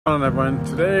Hello everyone,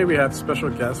 today we have special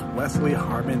guest Wesley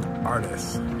Hartman,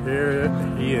 artist. Here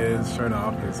he is showing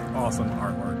off his awesome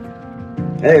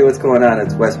artwork. Hey, what's going on?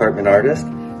 It's Wes Hartman, artist,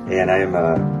 and I am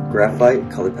a graphite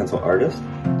colored pencil artist.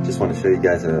 Just want to show you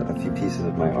guys a few pieces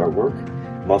of my artwork.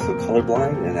 I'm also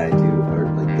colorblind and I do art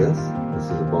like this.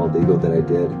 This is a bald eagle that I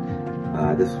did.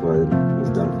 This one was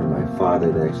done for my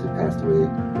father that actually passed away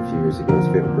a few years ago. His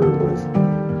favorite bird was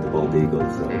the bald eagle,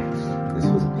 so this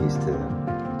was a piece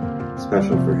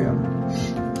special for him.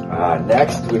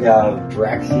 Next we have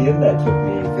Draxian that took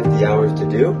me 50 hours to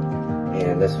do,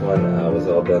 and this one was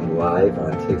all done live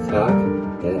on TikTok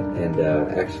and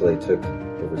actually took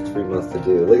over 3 months to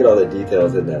do. Look at all the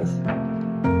details in this. I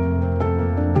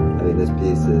mean, this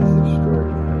piece is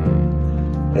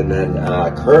extraordinary. And then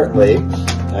currently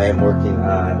I am working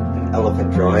on an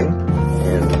elephant drawing,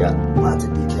 and we got lots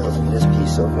of details in this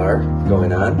piece so far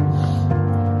going on.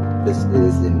 This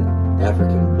is an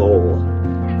African bull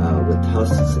with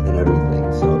tusks and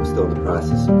everything, so I'm still in the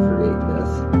process of creating this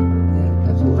and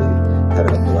absolutely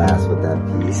having a blast with that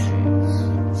piece.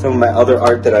 Some of my other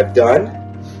art that I've done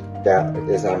that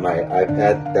is on my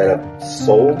iPad that I've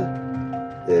sold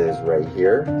is right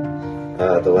here.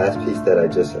 The last piece that I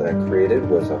just created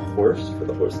was a horse for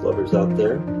the horse lovers out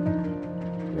there.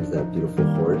 There's that beautiful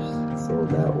horse.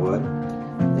 Sold that one.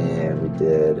 And we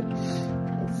did,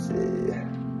 let's see,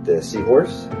 the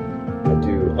seahorse. I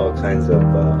do all kinds of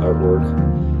artwork.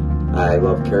 I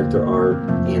love character art,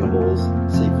 animals,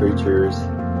 sea creatures,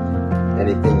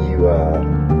 anything you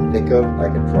think of, I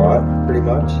can draw it pretty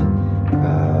much.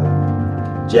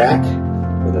 Jack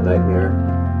from The Nightmare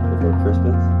Before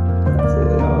Christmas.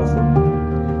 Absolutely awesome.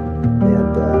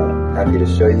 And happy to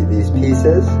show you these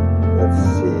pieces. Let's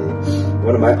see.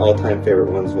 One of my all-time favorite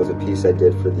ones was a piece I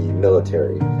did for the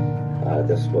military.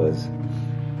 This was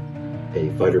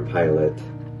a fighter pilot,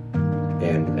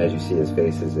 and as you see, his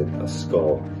face is in a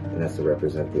skull, and that's to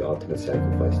represent the ultimate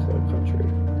sacrifice to our country.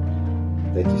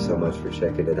 Thank you so much for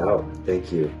checking it out.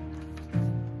 Thank you.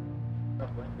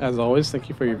 As always, thank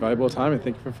you for your valuable time, and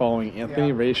thank you for following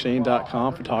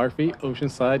AnthonyRayShane.com Photography,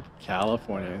 Oceanside,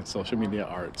 California, and social media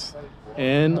arts.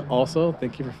 And also,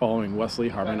 thank you for following Wesley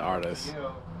Hartman, artist.